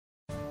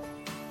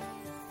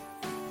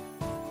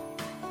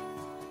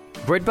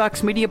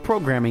Breadbox Media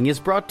programming is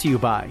brought to you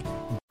by...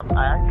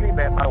 I actually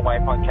met my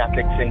wife on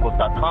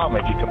CatholicSingles.com,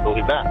 if you can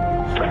believe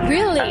that.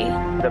 Really?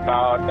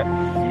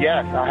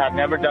 Yes, I had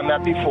never done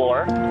that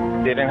before.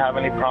 Didn't have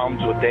any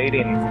problems with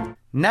dating.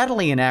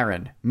 Natalie and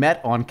Aaron met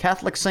on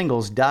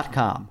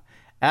CatholicSingles.com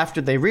after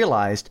they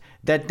realized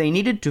that they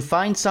needed to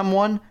find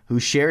someone who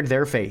shared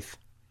their faith.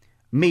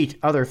 Meet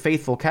other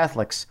faithful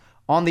Catholics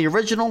on the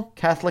original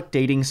Catholic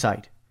dating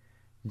site.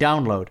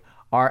 Download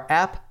our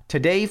app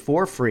today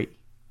for free.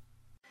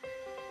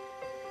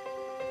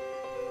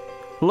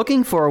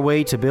 Looking for a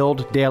way to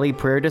build daily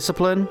prayer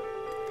discipline?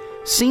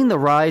 Seen the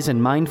rise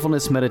in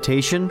mindfulness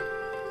meditation,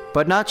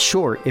 but not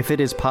sure if it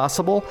is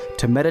possible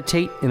to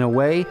meditate in a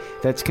way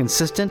that's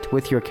consistent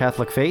with your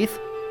Catholic faith?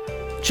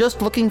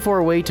 Just looking for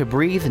a way to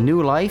breathe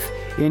new life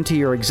into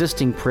your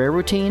existing prayer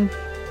routine?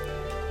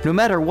 No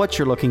matter what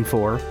you're looking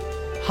for,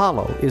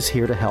 Hallow is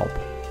here to help.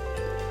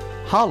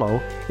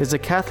 Hallow is a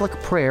Catholic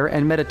prayer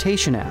and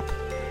meditation app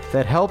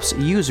that helps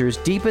users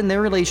deepen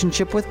their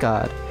relationship with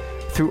God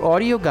through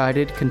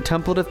audio-guided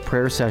contemplative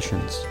prayer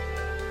sessions.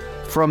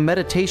 From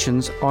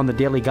meditations on the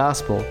daily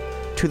gospel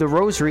to the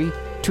rosary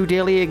to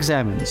daily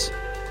examens,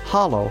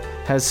 Hallow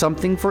has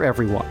something for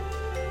everyone.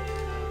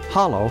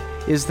 Hallow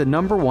is the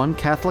 #1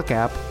 Catholic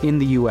app in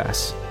the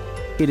U.S.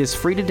 It is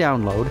free to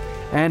download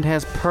and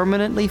has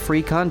permanently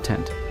free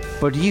content,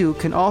 but you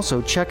can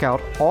also check out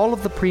all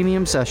of the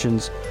premium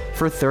sessions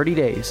for 30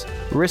 days,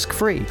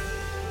 risk-free,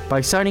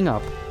 by signing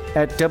up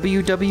at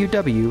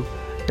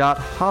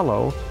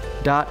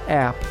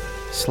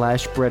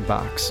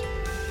www.hallow.app/breadbox.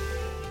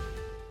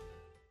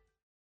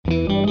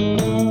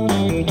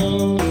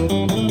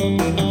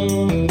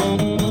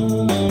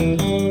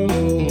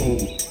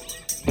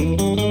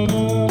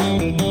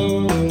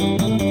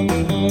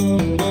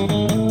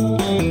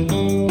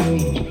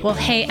 Well,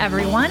 hey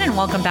everyone, and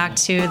welcome back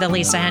to the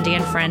Lisa Handy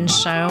and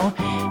Friends show.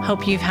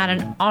 Hope you've had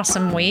an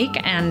awesome week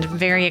and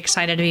very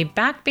excited to be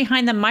back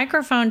behind the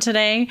microphone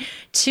today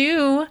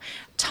to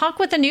talk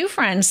with a new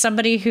friend,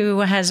 somebody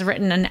who has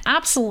written an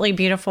absolutely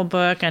beautiful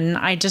book, and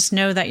I just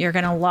know that you're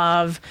going to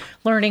love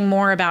learning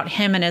more about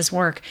him and his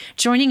work.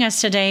 Joining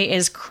us today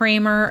is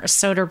Kramer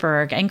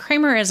Soderberg, and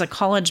Kramer is a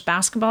college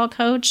basketball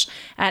coach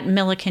at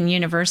Millikan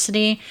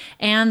University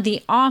and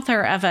the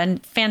author of a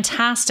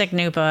fantastic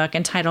new book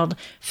entitled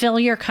Fill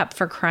Your Cup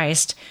for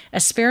Christ, A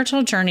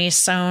Spiritual Journey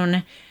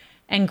Sown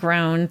and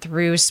Grown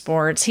Through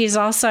Sports. He's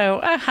also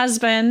a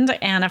husband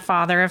and a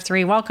father of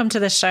 3. Welcome to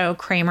the show,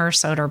 Kramer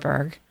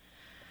Soderberg.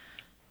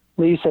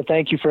 Lisa,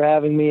 thank you for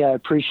having me. I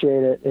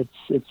appreciate it.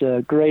 It's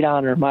a great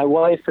honor. My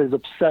wife is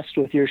obsessed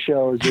with your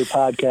shows, your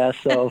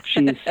podcast, so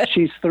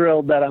she's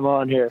thrilled that I'm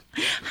on here.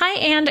 Hi,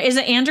 is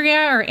it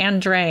Andrea or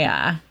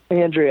Andrea?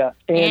 Andrea.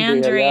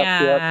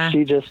 Yep.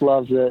 She just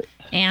loves it.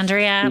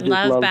 Andrea,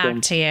 love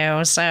back to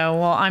you. So,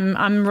 well,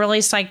 I'm really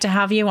psyched to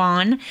have you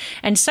on,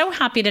 and so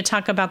happy to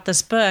talk about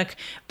this book.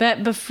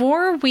 But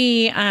before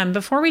we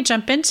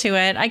jump into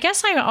it, I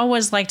guess I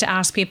always like to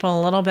ask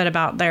people a little bit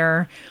about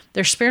their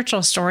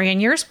spiritual story,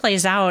 and yours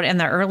plays out in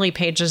the early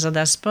pages of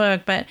this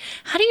book. But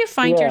how do you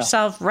find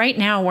yourself right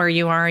now where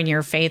you are in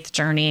your faith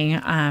journey?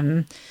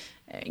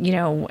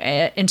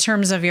 In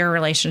terms of your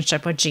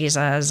relationship with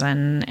Jesus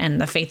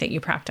and the faith that you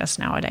practice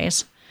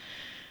nowadays.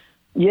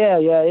 Yeah,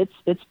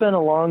 it's been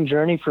a long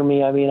journey for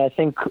me. I mean, I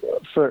think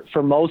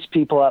for most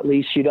people, at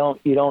least, you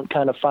don't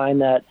kind of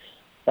find that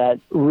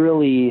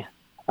really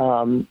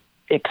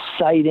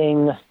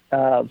exciting,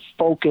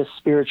 focused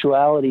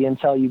spirituality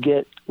until you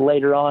get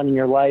later on in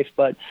your life.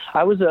 But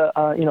I was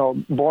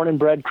born and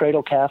bred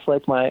cradle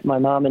Catholic. My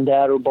mom and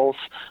dad were both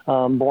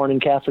born in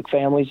Catholic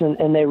families,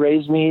 and they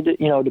raised me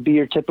to be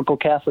your typical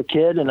Catholic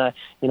kid. And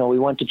we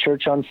went to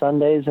church on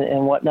Sundays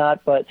and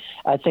whatnot. But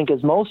I think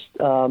as most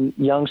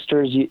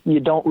youngsters, you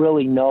don't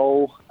really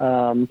know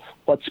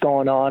what's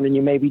going on, and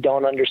you maybe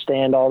don't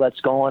understand all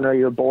that's going, or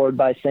you're bored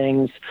by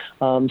things.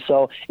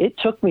 So it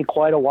took me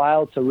quite a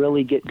while to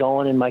really get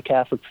going in my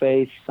Catholic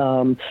faith.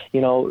 In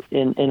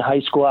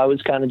high school, I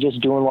was kind of just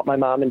doing what my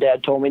mom and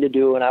dad told me to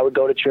do, and I would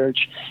go to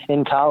church.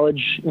 In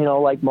college,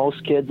 like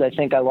most kids, I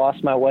think I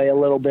lost my way a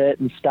little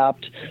bit and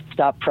stopped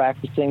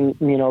practicing,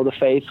 the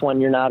faith when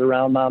you're not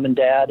around mom and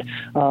dad.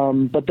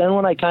 But then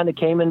when I kind of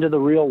came into the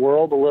real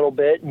world a little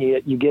bit, and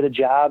you get a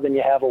job and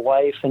you have a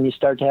wife and you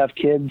start to have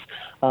kids,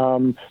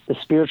 the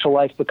spiritual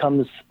life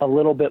becomes a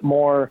little bit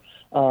more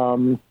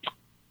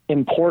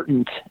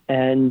important,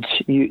 and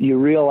you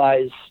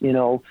realize,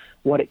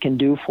 what it can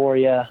do for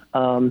you.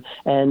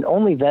 And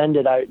only then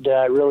did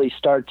I really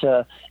start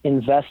to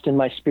invest in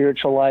my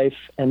spiritual life.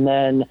 And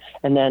then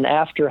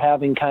after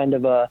having kind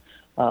of a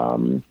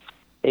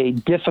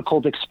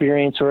difficult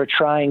experience or a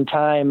trying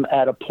time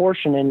at a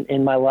portion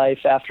in my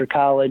life after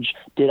college,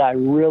 did I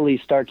really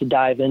start to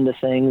dive into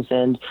things.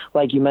 And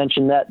like you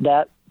mentioned,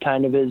 that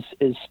kind of is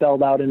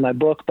spelled out in my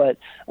book, but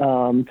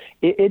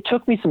it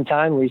took me some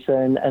time, Lisa,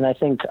 and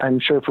I'm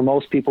sure for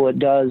most people it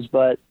does,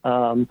 but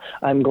I'm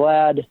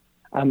glad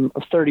I'm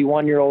a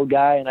 31-year-old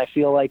guy, and I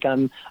feel like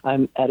I'm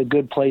at a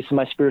good place in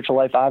my spiritual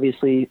life.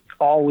 Obviously,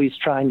 always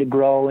trying to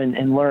grow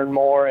and learn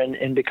more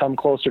and become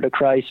closer to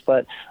Christ.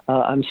 But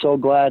I'm so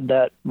glad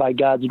that by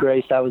God's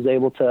grace, I was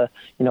able to,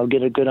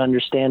 get a good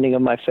understanding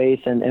of my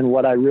faith and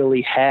what I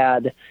really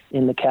had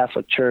in the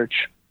Catholic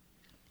Church.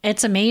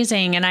 It's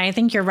amazing. And I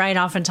think you're right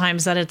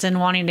oftentimes that it's in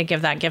wanting to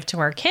give that gift to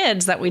our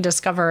kids that we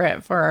discover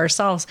it for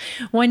ourselves.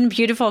 One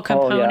beautiful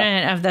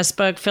component of this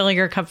book, Fill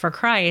Your Cup for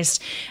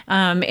Christ,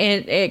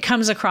 it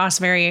comes across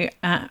very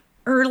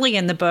early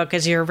in the book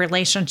as your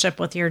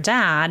relationship with your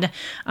dad.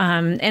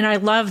 And I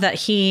love that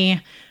he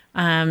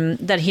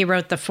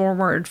wrote the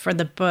foreword for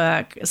the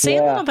book. Say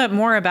a little bit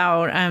more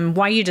about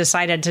why you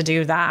decided to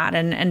do that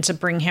and to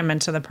bring him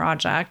into the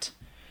project.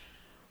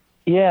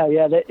 Yeah.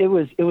 It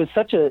was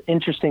such an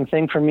interesting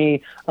thing for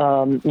me.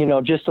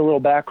 Just a little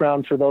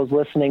background for those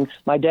listening.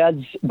 My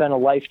dad's been a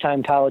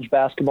lifetime college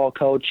basketball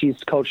coach. He's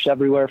coached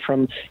everywhere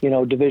from,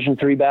 Division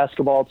III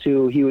basketball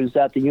to he was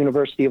at the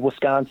University of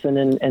Wisconsin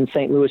and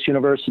St. Louis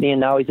University,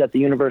 and now he's at the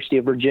University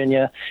of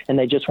Virginia, and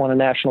they just won a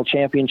national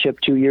championship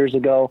 2 years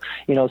ago.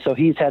 So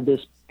he's had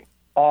this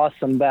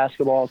awesome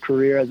basketball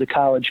career as a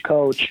college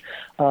coach.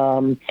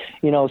 So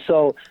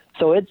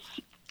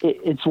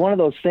it's one of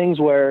those things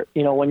where,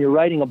 when you're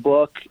writing a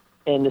book,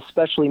 and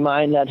especially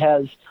mine that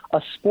has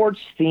a sports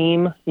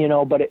theme,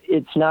 but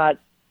it's not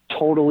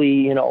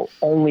totally,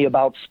 only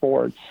about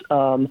sports.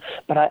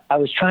 But I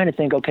was trying to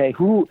think, okay,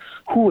 who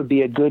would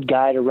be a good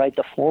guy to write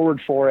the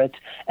foreword for it?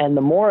 And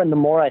the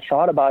more I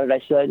thought about it,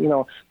 I said,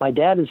 my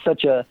dad is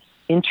such a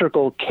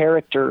integral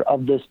character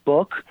of this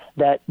book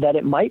that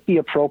it might be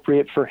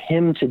appropriate for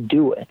him to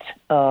do it.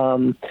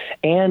 And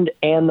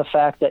the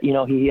fact that,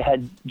 he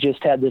had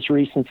just had this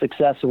recent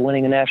success of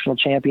winning a national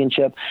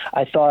championship,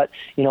 I thought,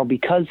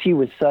 because he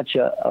was such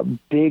a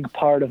big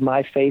part of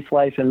my faith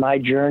life and my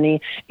journey,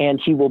 and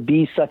he will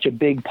be such a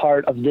big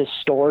part of this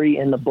story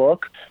in the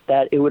book,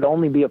 that it would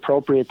only be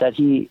appropriate that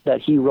he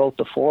wrote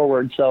the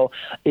foreword. So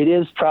it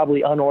is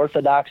probably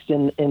unorthodox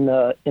in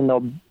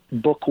the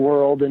book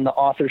world, in the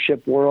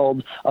authorship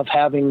world, of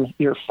having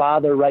your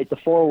father write the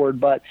foreword,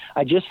 but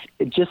it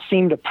just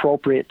seemed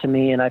appropriate to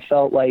me, and I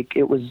felt like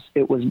it was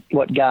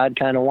what God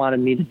kind of wanted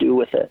me to do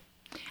with it.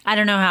 I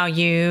don't know how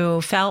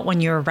you felt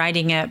when you were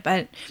writing it,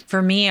 but for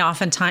me,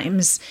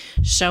 oftentimes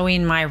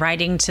showing my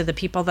writing to the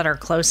people that are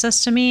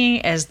closest to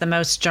me is the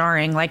most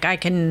jarring. Like, I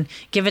can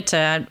give it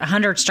to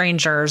 100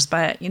 strangers,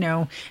 but,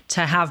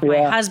 to have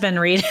my husband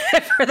read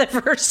it for the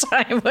first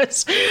time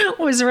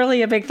was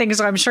really a big thing.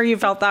 So I'm sure you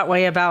felt that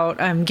way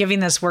about giving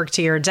this work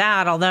to your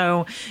dad,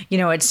 although,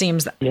 it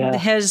seems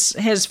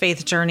his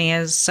faith journey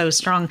is so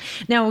strong.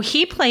 Now,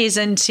 he plays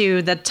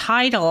into the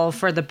title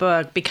for the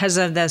book because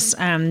of this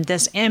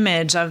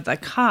image of the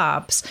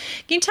cups.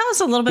 Can you tell us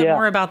a little bit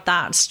more about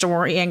that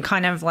story and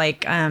kind of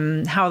like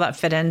how that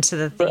fit into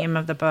the theme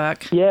of the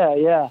book?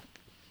 Yeah.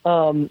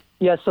 So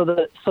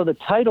the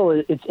title,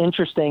 it's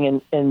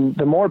interesting, and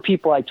the more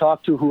people I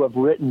talk to who have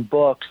written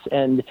books,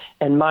 and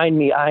mind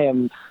me, I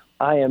am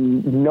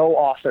no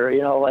author.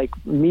 Like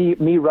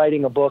me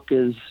writing a book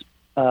is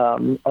a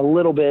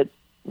lot of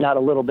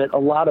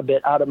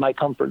it out of my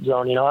comfort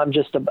zone. I'm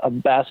just a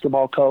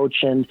basketball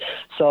coach, and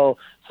so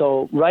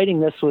writing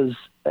this was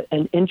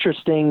an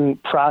interesting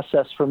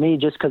process for me,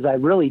 just because I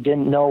really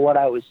didn't know what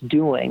I was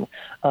doing.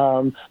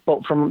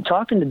 But from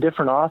talking to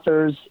different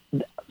authors,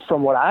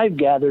 from what I've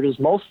gathered, is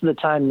most of the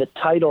time the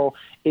title,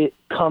 it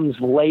comes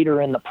later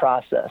in the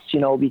process,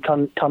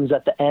 comes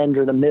at the end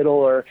or the middle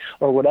or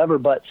whatever.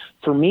 But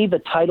for me, the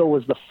title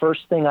was the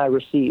first thing I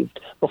received.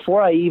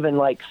 Before I even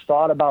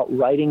thought about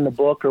writing the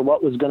book or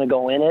what was going to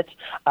go in it,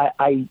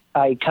 I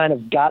kind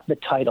of got the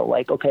title,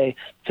 like, okay,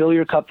 Fill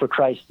Your Cup for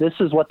Christ. This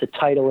is what the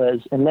title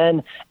is. And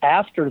then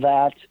after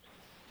that,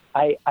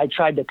 I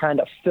tried to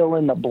kind of fill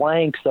in the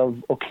blanks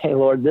of, okay,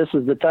 Lord, this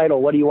is the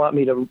title. What do you want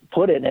me to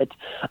put in it?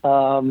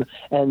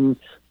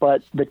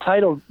 But the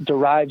title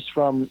derives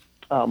from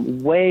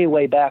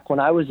way back when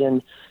I was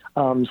in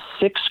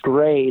sixth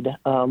grade.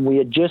 We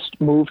had just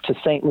moved to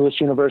St. Louis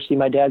University.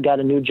 My dad got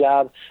a new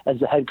job as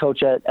the head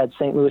coach at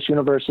St. Louis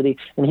University,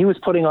 and he was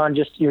putting on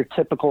just your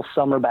typical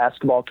summer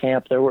basketball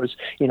camp. There was,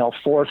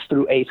 4th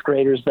through 8th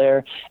graders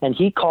there, and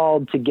he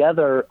called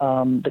together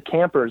the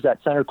campers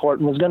at center court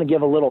and was going to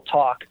give a little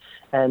talk.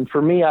 And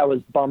for me, I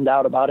was bummed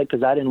out about it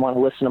because I didn't want to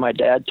listen to my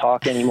dad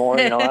talk anymore.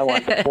 I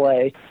wanted to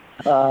play.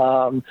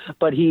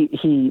 But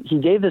he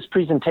gave this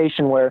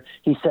presentation where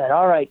he said,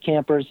 all right,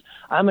 campers,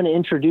 I'm going to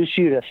introduce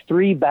you to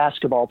 3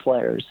 basketball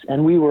players.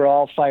 And we were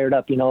all fired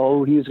up, he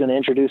was going to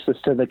introduce us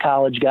to the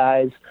college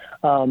guys.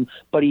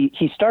 But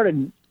he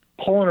started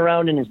pulling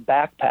around in his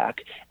backpack,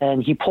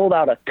 and he pulled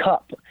out a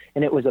cup,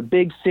 and it was a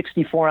big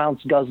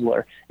 64-ounce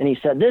guzzler. And he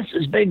said, this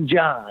is Big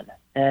John.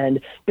 And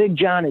Big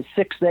John is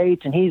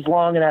 6'8", and he's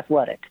long and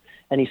athletic.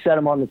 and he set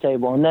him on the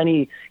table. And then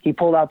he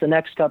pulled out the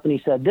next cup and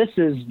he said, "This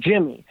is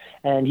Jimmy,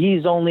 and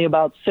he's only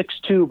about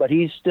 6'2", but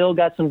he's still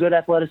got some good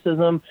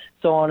athleticism,"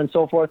 so on and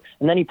so forth.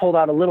 And then he pulled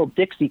out a little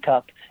Dixie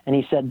cup and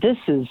he said, "This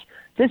is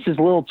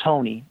little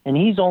Tony, and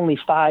he's only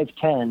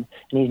 5'10",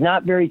 and he's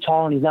not very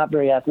tall and he's not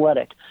very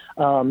athletic."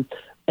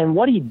 And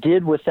what he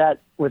did with that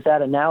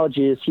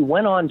analogy is he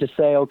went on to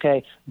say,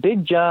 okay,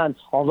 Big John,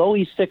 although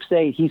he's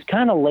 6'8", he's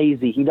kind of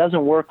lazy. He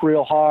doesn't work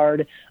real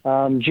hard.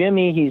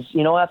 Jimmy,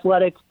 he's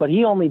athletic, but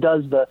he only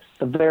does the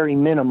very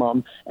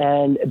minimum.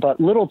 But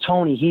little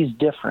Tony, he's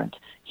different.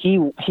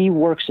 He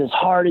works as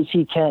hard as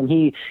he can.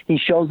 He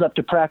shows up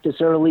to practice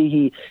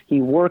early.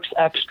 He works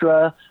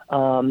extra,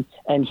 and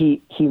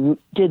he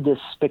did this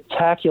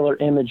spectacular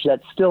image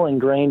that's still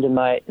ingrained in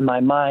my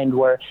mind,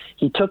 where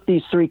he took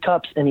these 3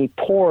 cups and he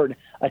poured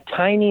a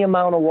tiny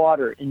amount of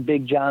water in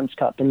Big John's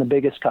cup, in the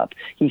biggest cup.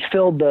 He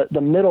filled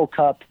the middle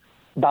cup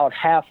about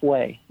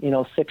halfway,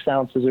 6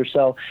 ounces or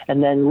so.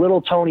 And then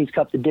little Tony's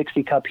cup, the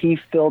Dixie cup, he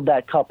filled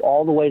that cup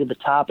all the way to the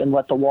top and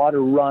let the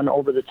water run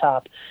over the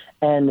top.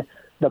 And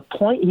the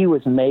point he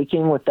was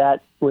making with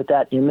that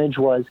image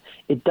was,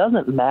 it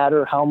doesn't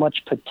matter how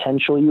much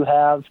potential you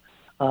have.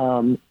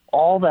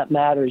 All that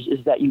matters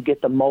is that you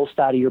get the most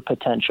out of your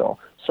potential.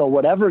 So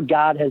whatever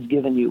God has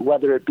given you,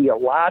 whether it be a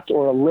lot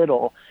or a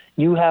little,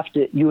 you have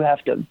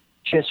to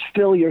just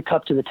fill your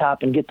cup to the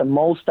top and get the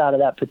most out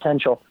of that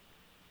potential.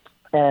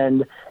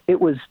 And it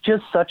was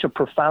just such a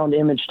profound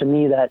image to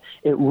me that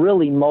it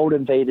really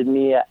motivated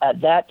me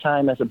at that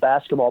time as a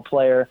basketball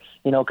player,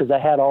 because I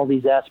had all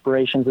these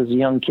aspirations as a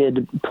young kid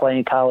to play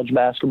in college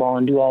basketball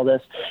and do all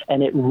this,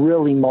 and it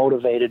really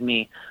motivated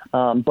me.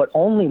 But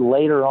only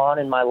later on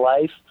in my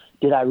life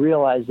did I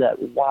realize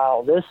that,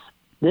 wow,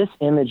 this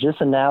image, this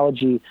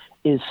analogy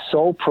is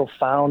so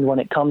profound when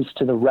it comes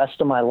to the rest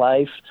of my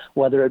life,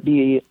 whether it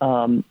be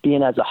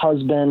being as a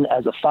husband,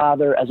 as a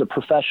father, as a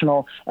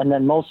professional, and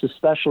then most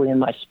especially in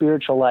my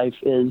spiritual life,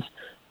 is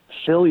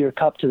fill your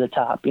cup to the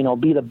top.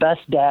 Be the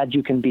best dad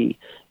you can be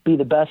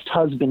the best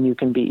husband you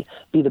can be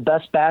the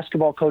best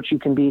basketball coach you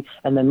can be,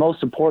 and then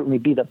most importantly,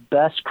 be the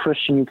best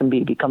Christian you can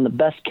become the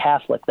best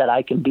Catholic that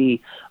I can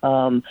be.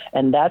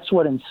 And that's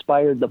what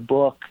inspired the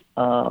book,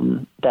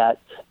 that,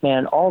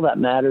 man, all that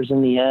matters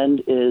in the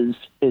end is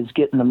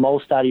getting the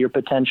most out of your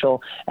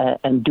potential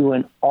and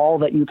doing all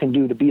that you can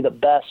do to be the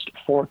best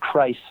for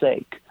Christ's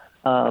sake.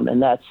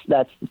 And that's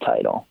the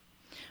title.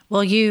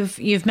 Well,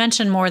 you've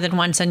mentioned more than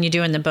once, and you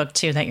do in the book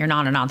too, that you're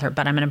not an author,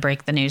 but I'm going to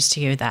break the news to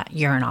you that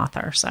you're an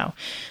author. So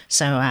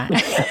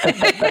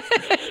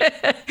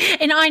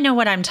and I know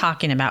what I'm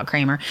talking about,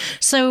 Kramer.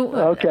 So,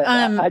 okay.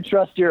 I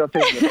trust your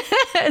opinion.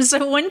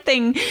 So one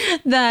thing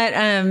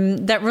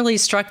that really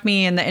struck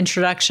me in the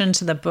introduction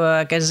to the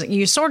book is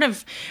you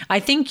I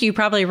think you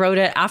probably wrote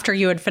it after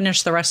you had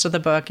finished the rest of the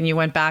book, and you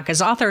went back,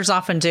 as authors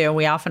often do.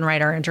 We often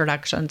write our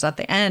introductions at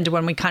the end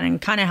when we kind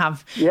of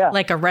have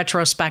like a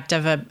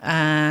retrospective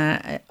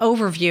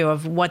overview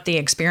of what the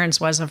experience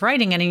was of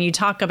writing it. And you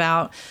talk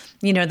about,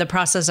 the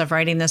process of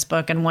writing this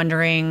book and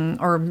wondering,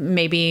 or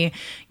maybe,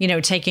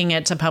 taking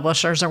it to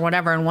publishers or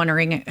whatever and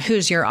wondering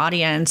who's your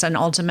audience. And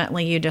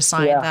ultimately you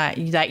decide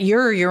that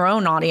you're your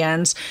own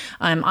audience.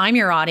 I'm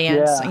your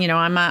audience. Yeah.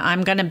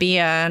 I'm going to be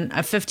a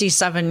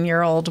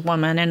 57-year-old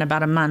woman in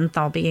about a month.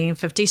 I'll be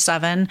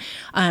 57.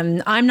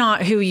 I'm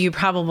not who you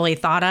probably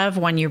thought of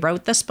when you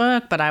wrote this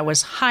book, but I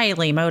was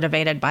highly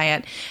motivated by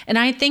it. And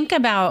I think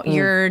about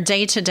your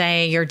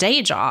day-to-day, your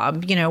day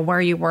job,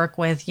 where you work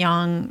with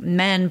young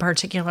men,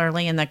 particularly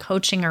in the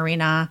coaching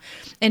arena,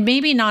 and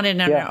maybe not in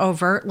an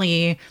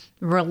overtly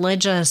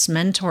religious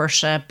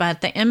mentorship, but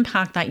the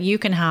impact that you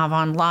can have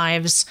on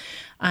lives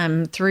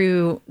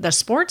through the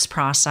sports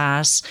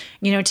process,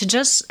 to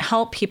just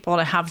help people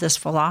to have this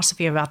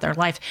philosophy about their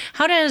life.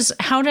 How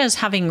does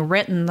having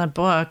written the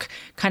book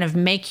kind of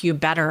make you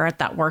better at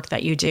that work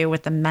that you do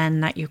with the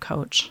men that you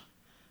coach?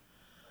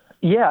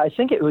 Yeah, I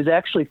think it was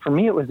actually, for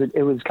me, it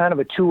was kind of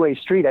a two-way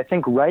street. I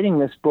think writing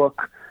this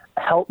book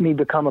helped me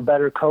become a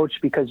better coach,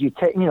 because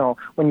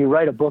when you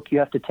write a book, you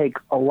have to take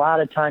a lot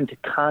of time to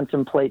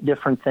contemplate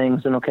different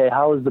things. And okay,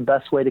 how is the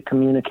best way to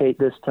communicate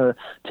this to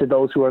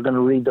those who are going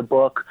to read the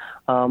book?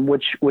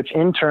 Which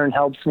in turn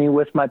helps me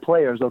with my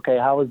players. Okay,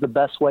 how is the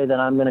best way that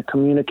I'm going to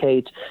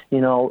communicate,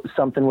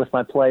 something with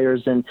my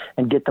players and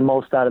get the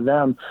most out of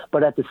them?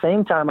 But at the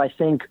same time, I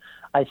think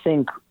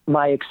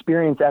my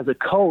experience as a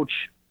coach,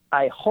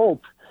 I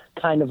hope,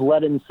 kind of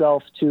led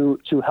itself to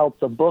help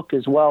the book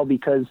as well,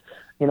 because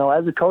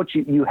as a coach,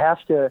 you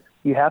have to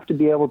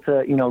be able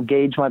to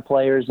gauge my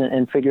players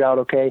and figure out,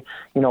 okay,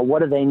 what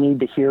do they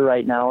need to hear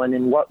right now, and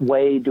in what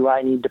way do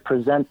I need to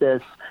present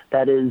this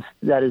that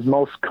is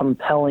most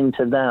compelling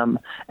to them.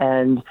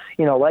 And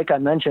like I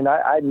mentioned,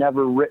 I'd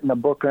never written a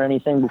book or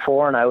anything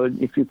before,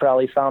 and if you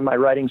probably found my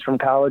writings from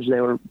college,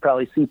 they were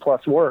probably C+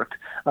 work.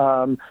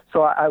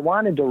 So I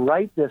wanted to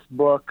write this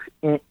book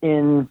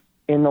in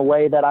the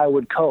way that I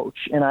would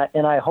coach, and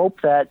I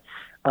hope that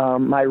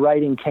my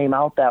writing came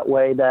out that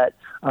way, that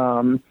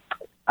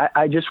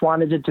I just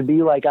wanted it to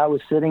be like I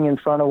was sitting in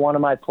front of one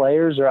of my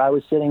players, or I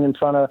was sitting in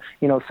front of,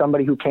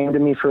 somebody who came to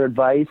me for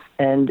advice,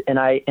 and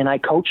I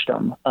coached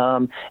them.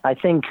 I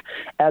think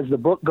as the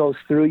book goes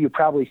through, you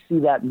probably see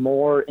that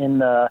more in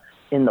the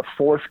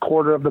fourth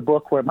quarter of the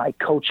book, where my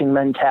coaching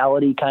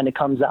mentality kind of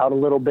comes out a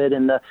little bit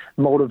in the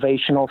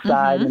motivational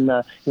side and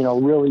the,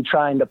 really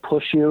trying to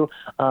push you.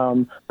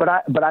 But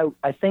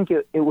I think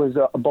it was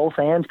a both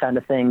and kind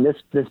of thing.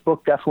 This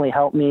book definitely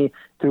helped me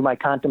through my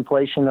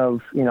contemplation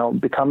of,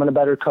 becoming a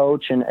better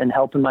coach and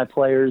helping my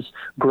players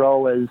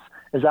grow as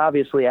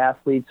obviously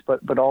athletes,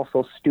 but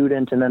also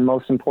student, and then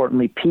most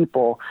importantly,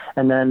 people.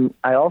 And then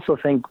I also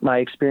think my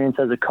experience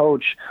as a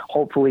coach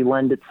hopefully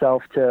lend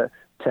itself to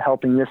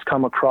helping this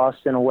come across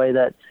in a way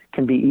that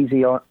can be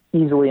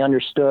easily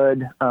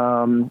understood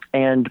and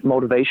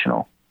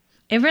motivational.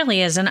 It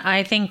really is. And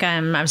I think I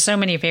have so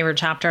many favorite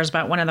chapters,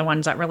 but one of the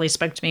ones that really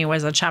spoke to me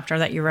was a chapter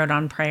that you wrote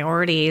on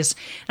priorities.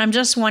 And I'm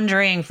just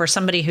wondering, for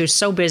somebody who's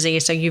so busy,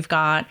 so you've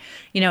got,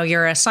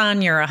 you're a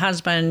son, you're a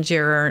husband,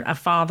 you're a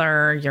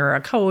father, you're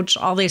a coach,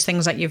 all these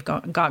things that you've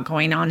got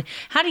going on.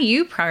 How do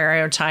you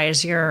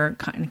prioritize your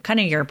kind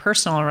of your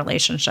personal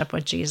relationship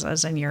with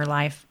Jesus in your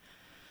life?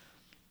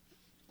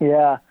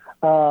 Yeah,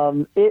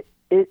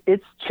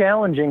 it's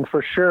challenging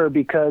for sure,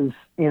 because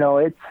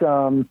it's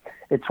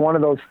one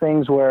of those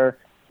things where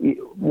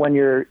when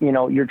you're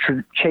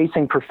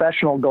chasing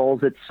professional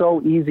goals, it's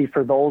so easy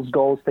for those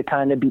goals to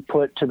kind of be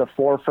put to the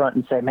forefront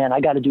and say, man,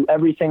 I got to do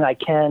everything I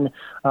can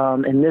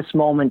in this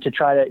moment to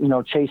try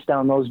to chase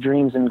down those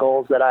dreams and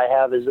goals that I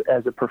have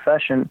as a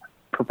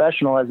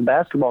professional, as a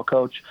basketball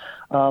coach.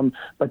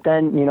 But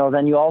then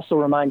you also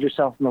remind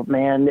yourself,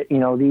 man,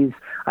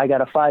 I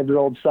got a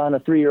 5-year-old son, a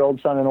 3-year-old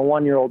son, and a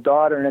 1-year-old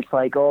daughter. And it's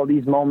like, oh,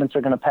 these moments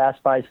are going to pass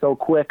by so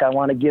quick. I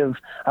want to give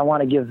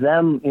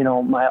them,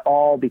 my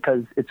all,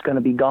 because it's going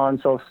to be gone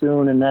so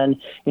soon. And then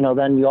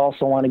you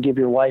also want to give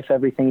your wife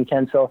everything you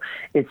can. So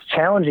it's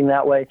challenging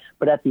that way.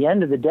 But at the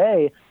end of the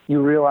day,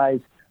 you realize,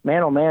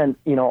 man, oh man,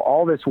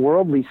 all this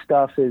worldly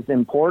stuff is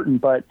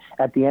important, but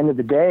at the end of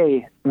the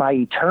day, my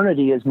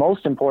eternity is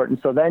most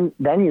important. So then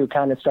you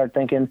kind of start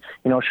thinking,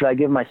 should I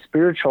give my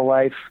spiritual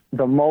life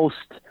the most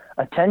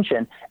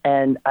attention?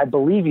 And I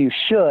believe you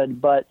should,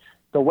 but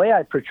the way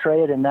I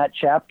portray it in that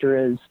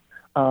chapter is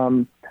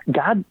God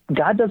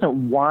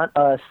doesn't want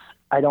us,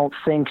 I don't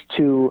think,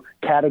 to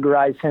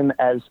categorize him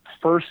as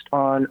first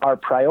on our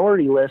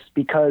priority list,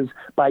 because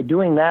by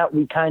doing that,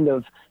 we kind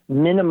of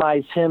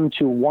minimize him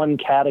to one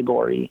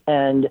category.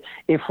 And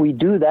if we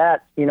do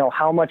that,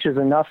 how much is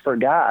enough for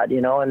God,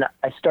 and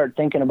I start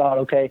thinking about,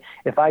 okay,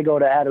 if I go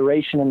to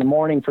adoration in the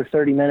morning for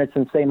 30 minutes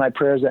and say my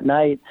prayers at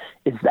night,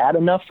 is that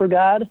enough for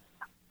God?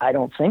 I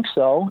don't think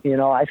so.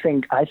 I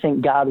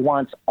think God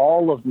wants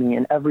all of me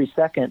in every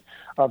second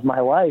of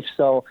my life.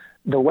 So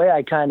the way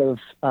I kind of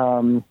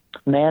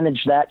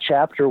managed that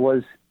chapter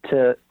was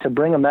to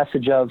bring a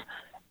message of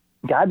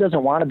God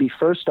doesn't want to be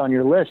first on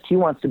your list. He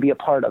wants to be a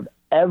part of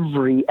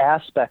every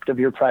aspect of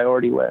your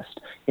priority list.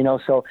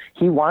 So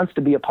he wants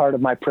to be a part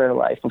of my prayer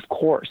life, of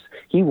course.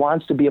 He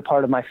wants to be a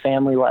part of my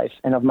family life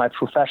and of my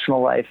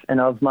professional life and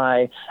of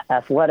my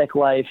athletic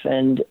life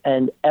and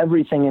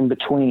everything in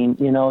between,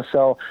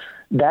 So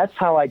that's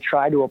how I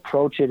try to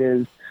approach it,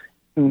 is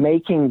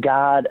making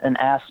God an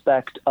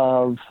aspect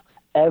of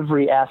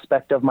every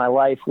aspect of my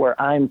life, where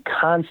I'm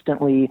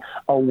constantly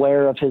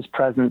aware of his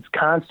presence,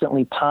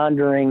 constantly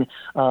pondering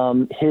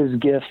his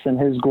gifts and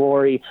his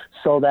glory,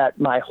 so that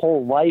my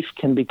whole life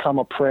can become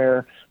a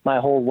prayer.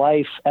 My whole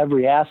life,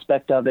 every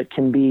aspect of it,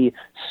 can be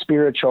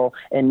spiritual,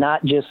 and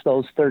not just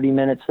those 30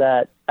 minutes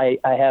that I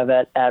have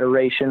at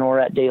adoration or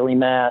at daily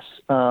mass.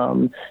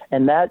 And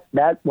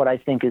that what I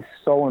think is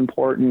so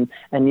important.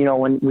 And,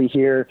 when we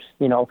hear,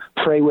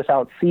 pray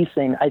without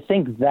ceasing, I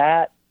think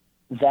that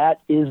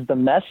is the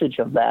message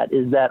of that,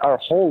 is that our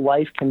whole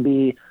life can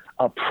be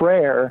a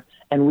prayer,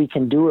 and we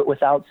can do it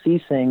without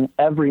ceasing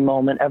every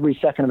moment, every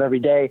second of every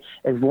day,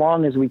 as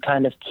long as we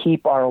kind of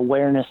keep our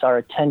awareness, our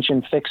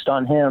attention fixed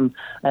on him,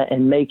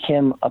 and make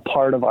him a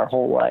part of our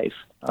whole life.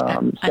 So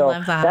I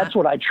love that. That's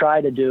what I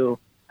try to do.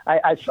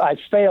 I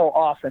fail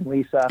often,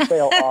 Lisa. I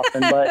fail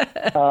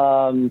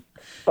often,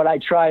 but I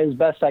try as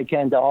best I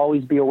can to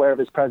always be aware of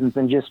his presence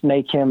and just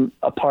make him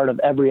a part of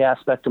every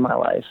aspect of my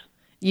life.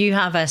 You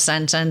have a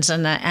sentence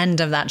in the end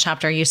of that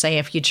chapter. You say,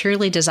 if you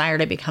truly desire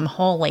to become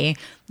holy,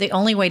 the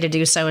only way to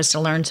do so is to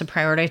learn to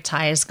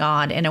prioritize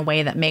God in a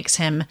way that makes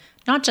him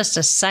not just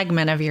a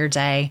segment of your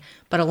day,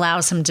 but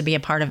allows him to be a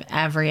part of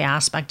every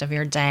aspect of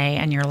your day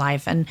and your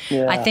life. And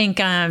I think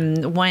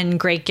one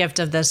great gift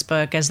of this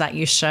book is that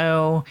you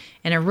show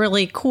in a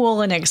really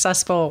cool and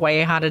accessible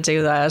way how to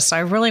do this. So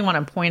I really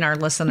want to point our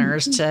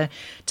listeners to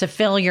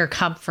fill your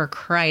cup for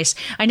Christ.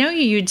 I know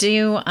you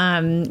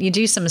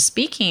do some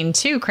speaking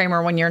too,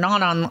 Kramer, when you're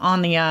not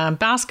on the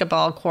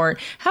basketball court.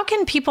 How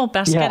can people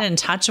best get in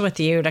touch with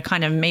you to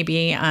kind of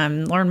maybe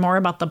learn more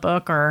about the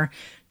book, or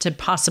to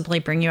possibly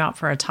bring you out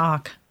for a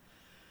talk?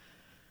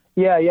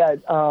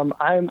 I'm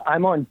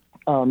on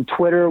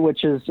Twitter,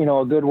 which is,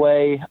 a good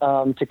way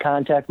to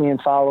contact me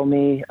and follow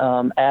me,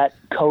 at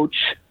Coach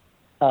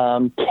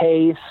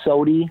K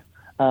Sodi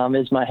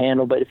is my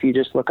handle, but if you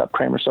just look up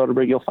Kramer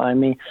Soderberg, you'll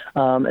find me.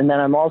 And then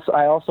I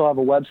also have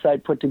a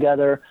website put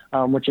together,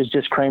 which is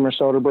just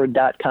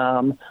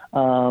KramerSoderberg.com,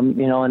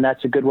 and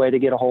that's a good way to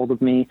get a hold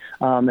of me.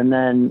 And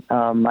then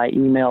my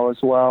email as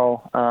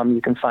well.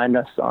 You can find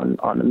us on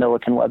the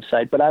Milliken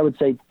website. But I would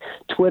say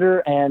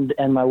Twitter and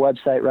my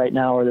website right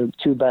now are the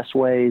two best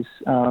ways.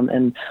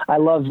 And I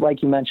love,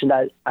 like you mentioned,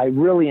 I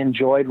really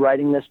enjoyed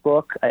writing this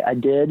book. I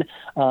did.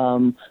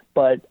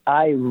 But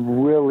I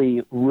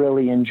really,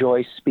 really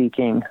enjoy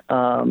speaking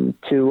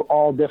to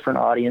all different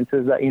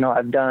audiences.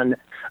 I've done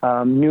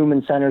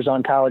Newman Centers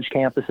on college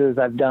campuses.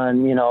 I've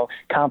done,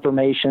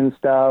 confirmation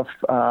stuff,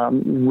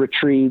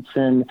 retreats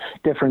and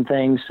different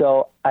things.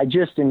 So I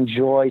just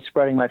enjoy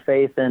spreading my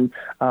faith. And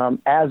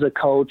as a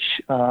coach,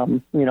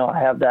 I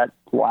have that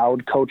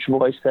loud coach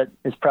voice that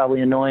is probably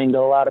annoying to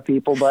a lot of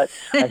people, but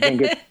I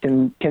think it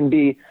can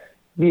be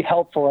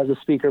helpful as a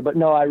speaker. But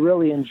no, I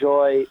really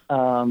enjoy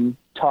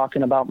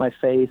talking about my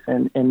faith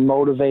and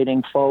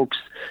motivating folks,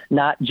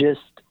 not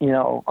just,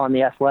 on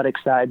the athletic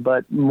side,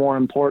 but more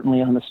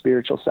importantly on the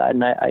spiritual side.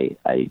 And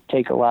I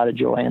take a lot of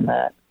joy in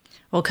that.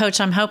 Well,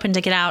 Coach, I'm hoping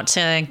to get out to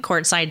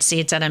courtside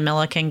seats at a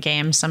Milliken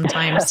game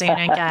sometime soon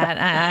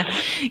and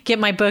get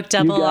my book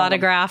double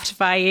autographed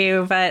by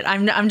you. But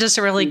I'm just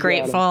really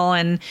grateful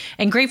and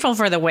grateful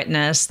for the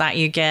witness that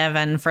you give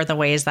and for the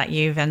ways that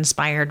you've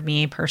inspired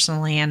me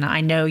personally. And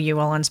I know you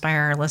will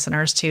inspire our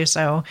listeners too.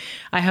 So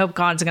I hope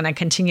God's going to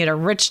continue to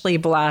richly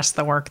bless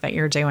the work that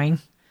you're doing.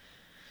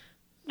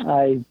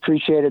 I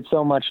appreciate it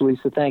so much,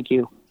 Lisa. Thank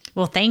you.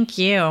 Well, thank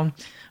you.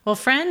 Well,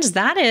 friends,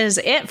 that is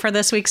it for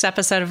this week's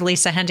episode of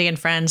Lisa Hendey and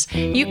Friends.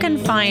 You can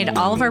find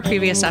all of our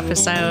previous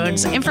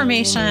episodes,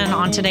 information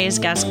on today's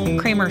guest,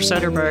 Kramer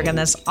Soderberg, and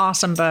this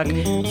awesome book,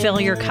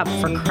 Fill Your Cup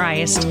for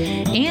Christ,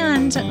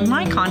 and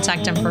my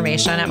contact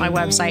information at my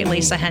website,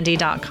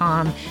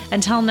 lisahendey.com.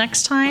 Until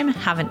next time,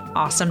 have an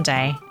awesome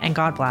day, and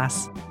God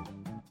bless.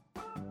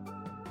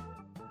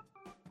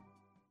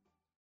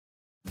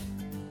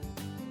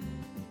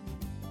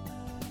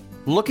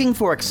 Looking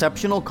for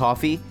exceptional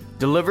coffee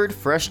delivered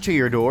fresh to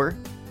your door?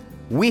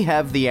 We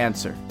have the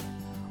answer.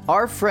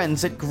 Our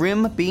friends at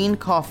Grim Bean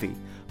Coffee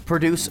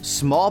produce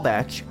small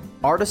batch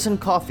artisan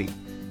coffee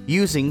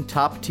using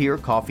top-tier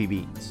coffee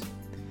beans.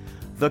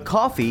 The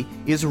coffee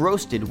is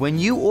roasted when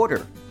you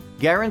order,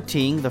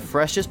 guaranteeing the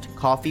freshest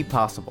coffee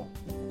possible.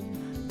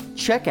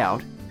 Check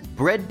out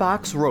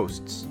Breadbox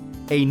Roasts,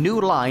 a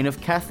new line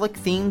of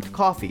Catholic-themed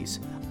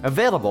coffees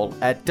available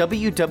at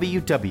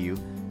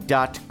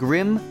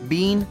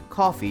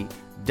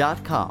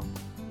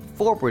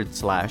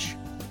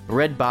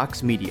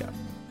www.grimbeancoffee.com/Redbox Media.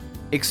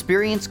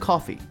 Experience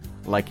coffee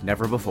like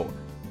never before.